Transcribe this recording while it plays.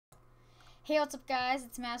Hey, what's up, guys?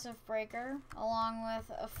 It's Massive Breaker, along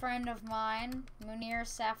with a friend of mine, Munir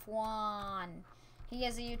Safwan. He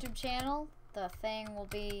has a YouTube channel. The link will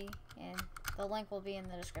be in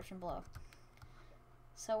the description below.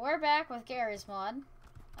 So we're back with Gary's mod.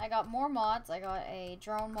 I got more mods. I got a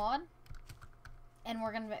drone mod, and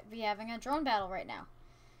we're gonna be having a drone battle right now.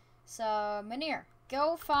 So Munir,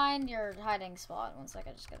 go find your hiding spot. One sec,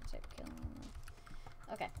 I just gotta take a kill.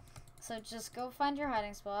 Okay, so just go find your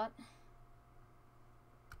hiding spot.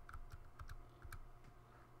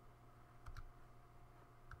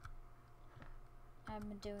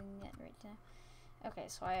 I'm doing it right now. Okay,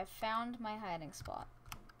 so I have found my hiding spot.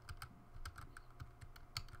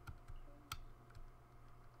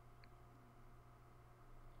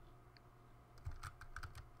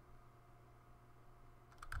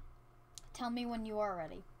 Tell me when you are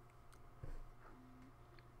ready.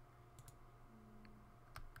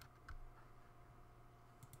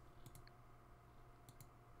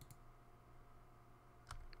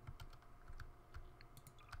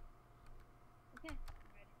 Okay, I'm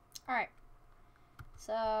ready. Alright.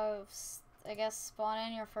 So, I guess spawn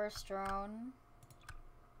in your first drone.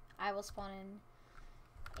 I will spawn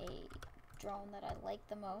in a drone that I like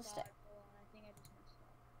the most. God, hold on, I think I just messed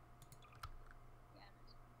up. Yeah, I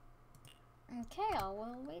messed up. Okay, I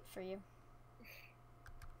will wait for you.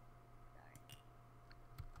 Sorry.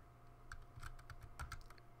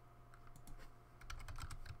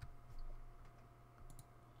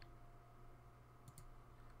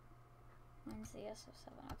 Mine's the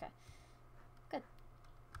SF7. Okay. Good.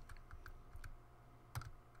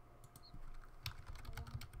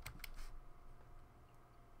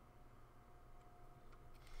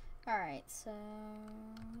 Alright, so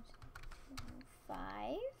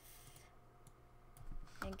 5.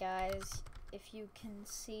 And guys, if you can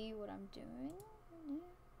see what I'm doing.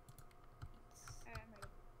 Alright, I'm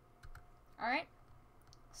ready. Alright.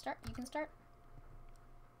 Start. You can start.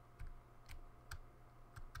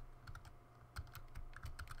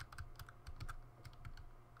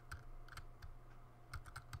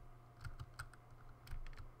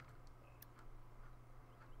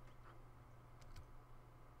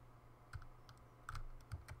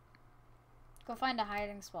 Go find a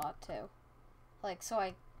hiding spot too. Like, so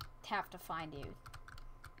I have to find you.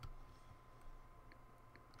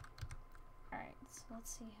 Alright, so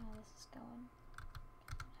let's see how this is going.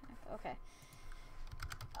 Okay.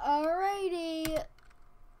 Alrighty.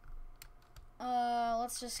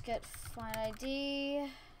 Let's just get find ID.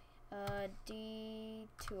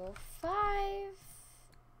 D205.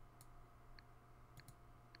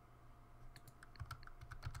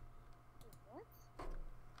 What?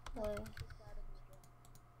 What?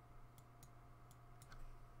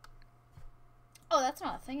 Oh, that's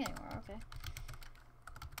not a thing anymore. Okay.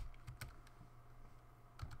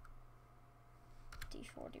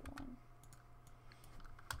 D41.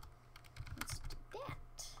 Let's do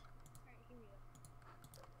that. Alright, here we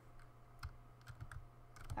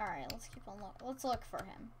go. Alright, let's keep on let's look for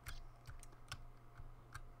him.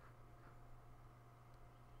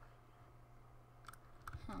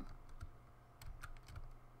 Huh.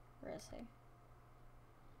 Where is he?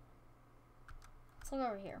 Let's look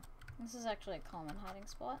over here. This is actually a common hiding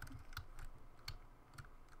spot.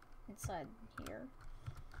 Inside here.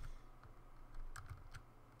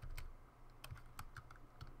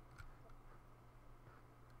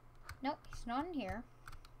 Nope, he's not in here.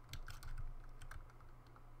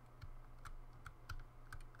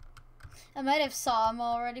 I might have saw him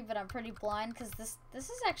already, but I'm pretty blind because this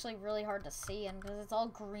is actually really hard to see, and because it's all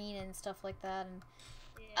green and stuff like that. And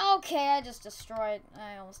Yeah. okay, I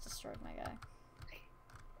almost destroyed my guy.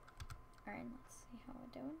 Alright, let's see how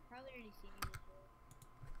we're doing. Probably already seen you before.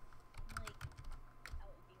 I'm like, that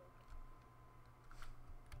would be okay.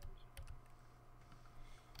 Yeah, we should go.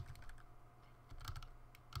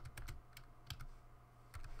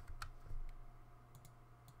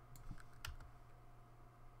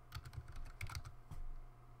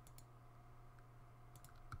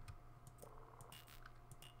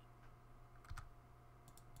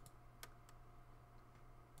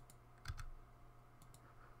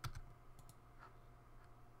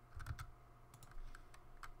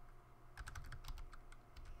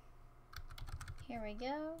 Here we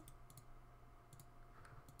go.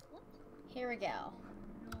 What? Here we go.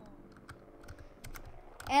 No.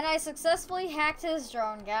 And I successfully hacked his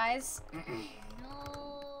drone, guys.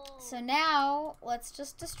 No. So now, let's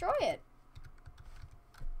just destroy it.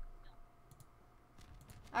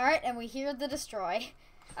 Alright, and we hear the destroy.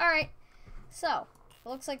 Alright, so, it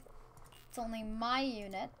looks like it's only my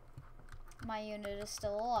unit. My unit is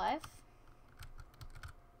still alive.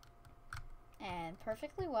 And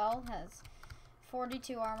perfectly well. Has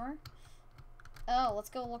 42 armor. Oh, let's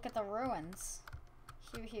go look at the ruins.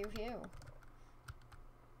 Hew, hew, hew.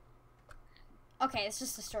 Okay, it's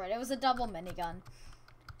just destroyed. It was a double minigun.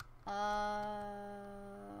 I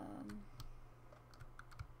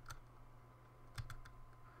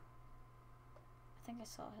think I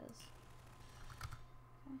saw his.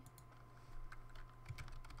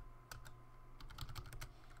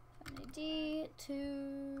 Okay.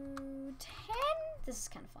 D210. This is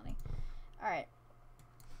kind of funny. All right.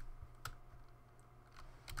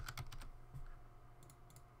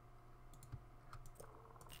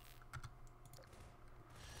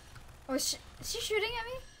 Oh, is she shooting at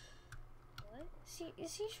me? What?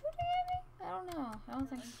 Is he shooting at me? I don't know. I don't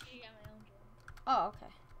think. I'm shooting at my own drone. Oh,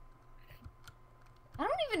 okay. I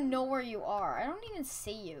don't even know where you are. I don't even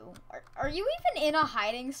see you. Are you even in a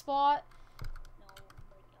hiding spot? No, like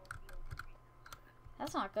LB open right now.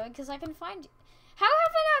 That's not good, because I can find you. How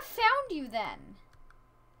have I not found you then?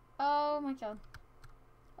 Oh my god.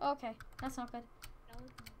 Okay, that's not good. That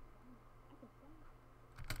was my phone. I could find.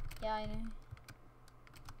 Yeah, I know.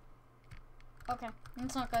 Okay,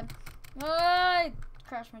 that's not good. I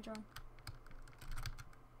crashed my drone.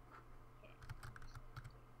 Okay.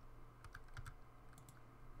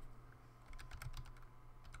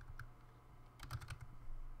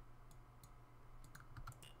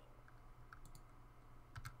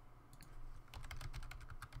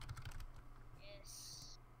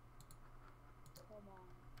 Yes. Come on.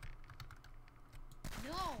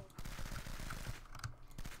 No!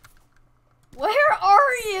 Where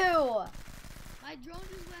are you? My drone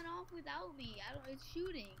just went off without me. It's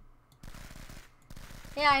shooting.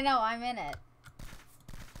 Yeah, I know. I'm in it.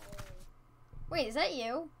 Oh. Wait, is that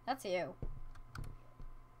you? That's you.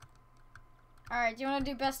 Alright, do you want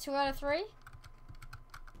to do best 2 out of 3?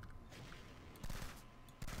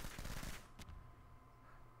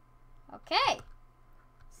 Okay.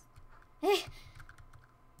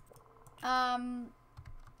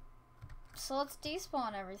 So let's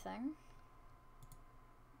despawn everything.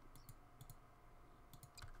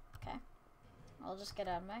 Okay. I'll just get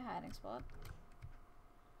out of my hiding spot.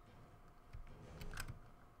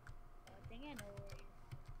 I think I know where you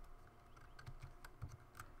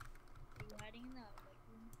are. Are you hiding in that white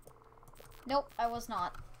room? Nope, I was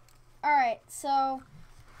not. Alright, so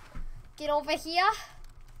get over here.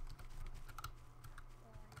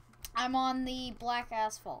 I'm on the black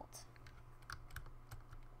asphalt.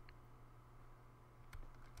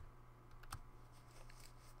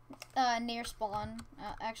 Near spawn.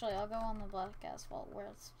 Actually, I'll go on the black asphalt where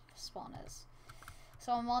its spawn is.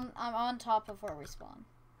 So I'm on top of where we spawn.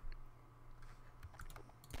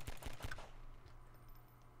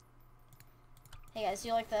 Hey guys, do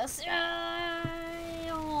you like this? Okay, that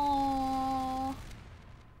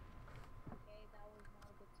was not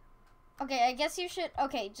a good sound. Okay, I guess you should.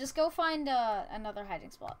 Okay, just go find another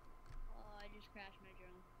hiding spot. Oh, I just crashed my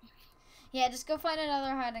drone. Yeah, just go find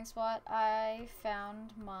another hiding spot. I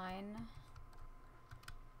found mine.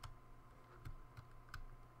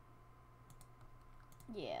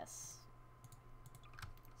 Yes.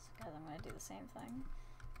 So, guys, I'm gonna do the same thing.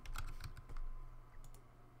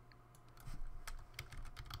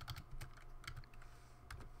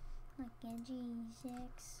 Like a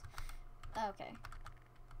G6. Okay.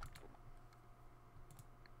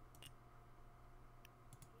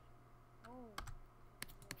 Oh.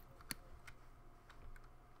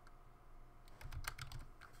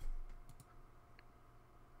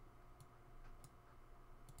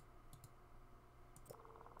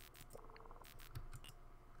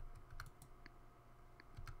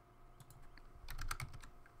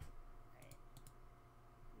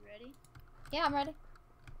 You ready? Yeah, I'm ready.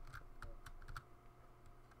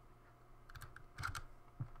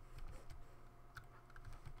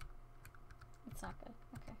 It's not good.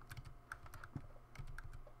 Okay.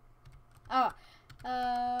 Oh.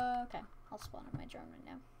 Okay. I'll spawn on my drone right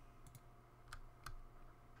now.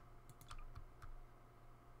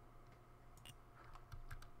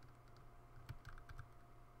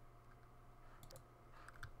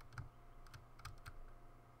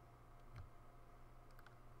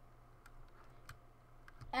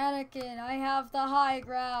 Anakin, I have the high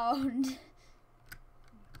ground.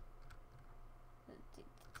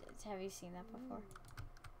 Have you seen that before?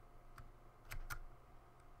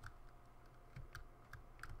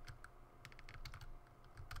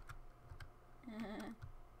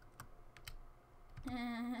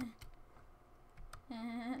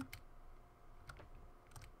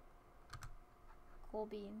 Cool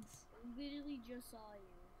beans. I literally just saw you.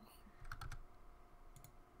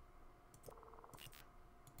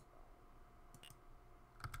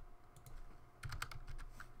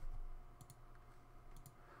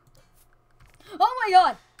 Oh my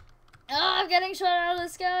god! Oh, I'm getting shot out of the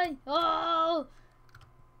sky! Oh!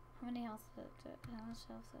 How many health? How much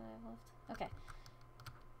health do I have left? Okay.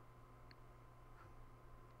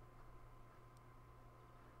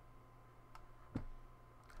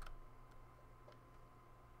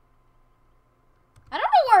 I don't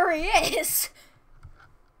know where he is!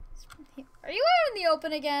 Are you out in the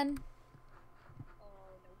open again? Oh,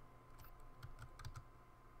 no.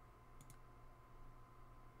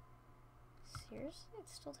 Seriously?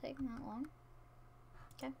 It's still taking that long?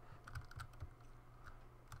 Okay.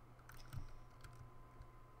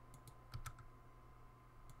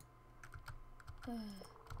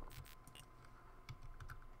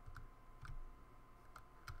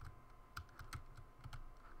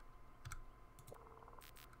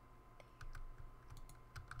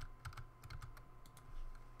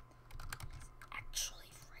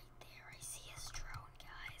 Actually, right there, I see his drone,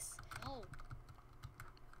 guys. No.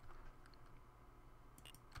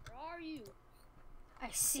 Where are you? I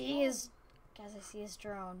see his... Guys, I see his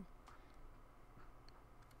drone.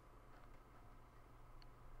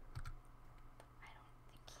 I don't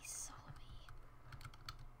think he saw me.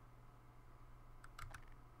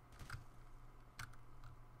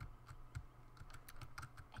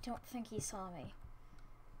 I don't think he saw me.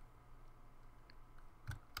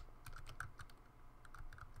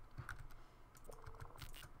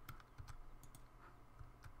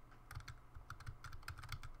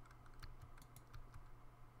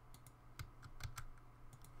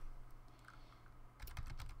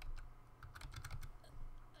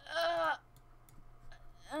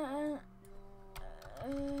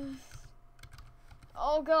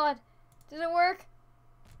 Oh god. Did it work?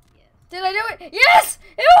 Yes. Did I do it? Yes!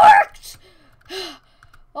 It worked!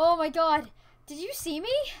 Oh my god. Did you see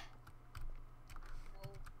me?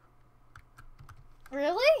 No.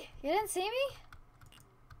 Really? You didn't see me?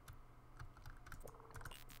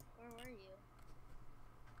 Where were you?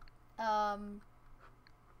 I'm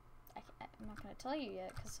not gonna tell you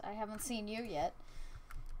yet because I haven't seen you yet.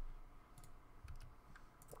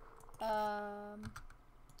 Let's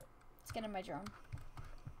get in my drone.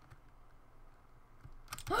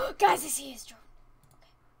 Guys, I see his drone.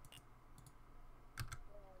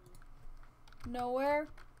 Where are you? Nowhere.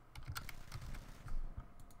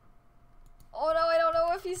 Oh no, I don't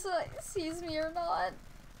know if he sees me or not.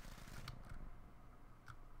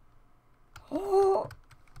 Oh.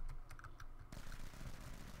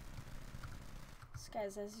 So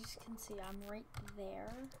guys, as you can see, I'm right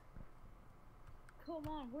there. Come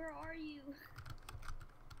on, where are you?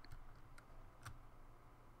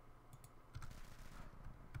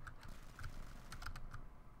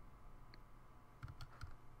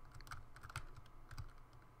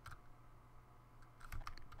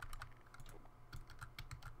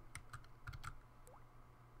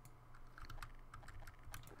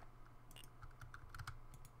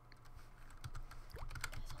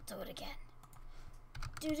 Guys, I'll do it again.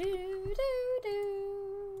 Do do do do.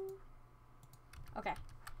 Okay.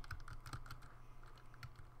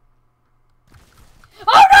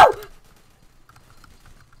 Oh no!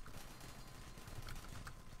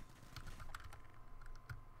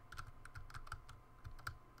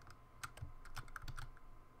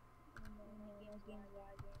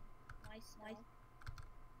 Nice, nice.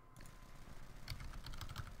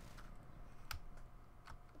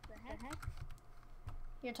 What the heck?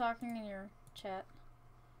 You're talking in your chat.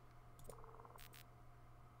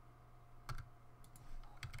 I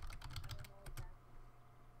don't know what's happening.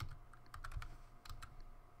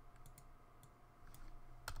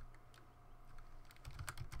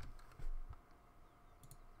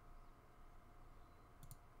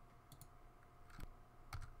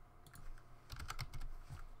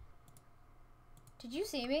 Did you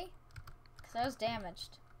see me? Because I was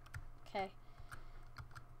damaged. Okay.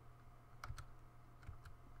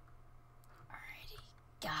 Alrighty,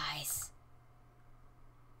 guys.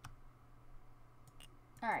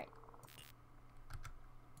 Alright.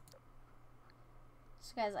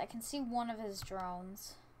 So guys, I can see one of his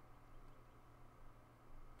drones.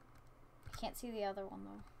 I can't see the other one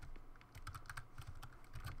though.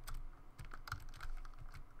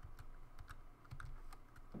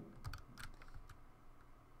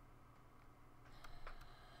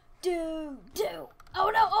 Do.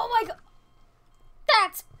 Oh no, oh my god.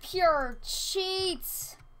 That's pure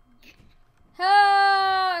cheats.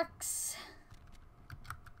 Hacks.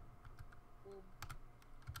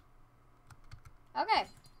 Okay.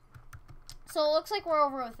 So it looks like we're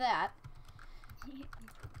over with that.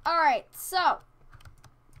 Alright, so.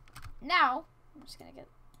 Now, I'm just gonna get.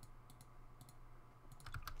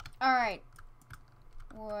 Alright.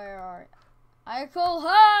 Where are I call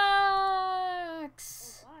high?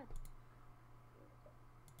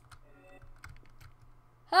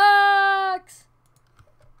 Hacks!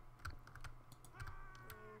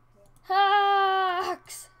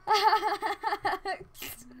 Hacks!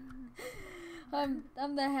 Hacks!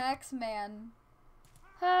 I'm the hacks man.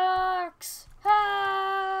 Hacks!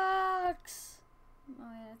 Hacks!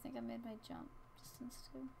 Oh yeah, I think I made my jump distance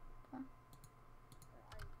too. Okay.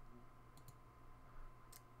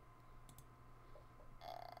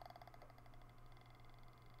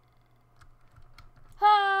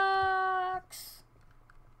 Hacks!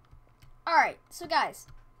 Alright, so guys,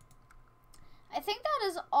 I think that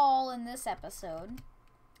is all in this episode.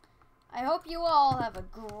 I hope you all have a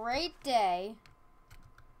great day.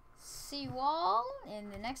 See you all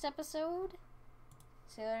in the next episode.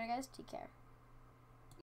 See you later, guys. Take care.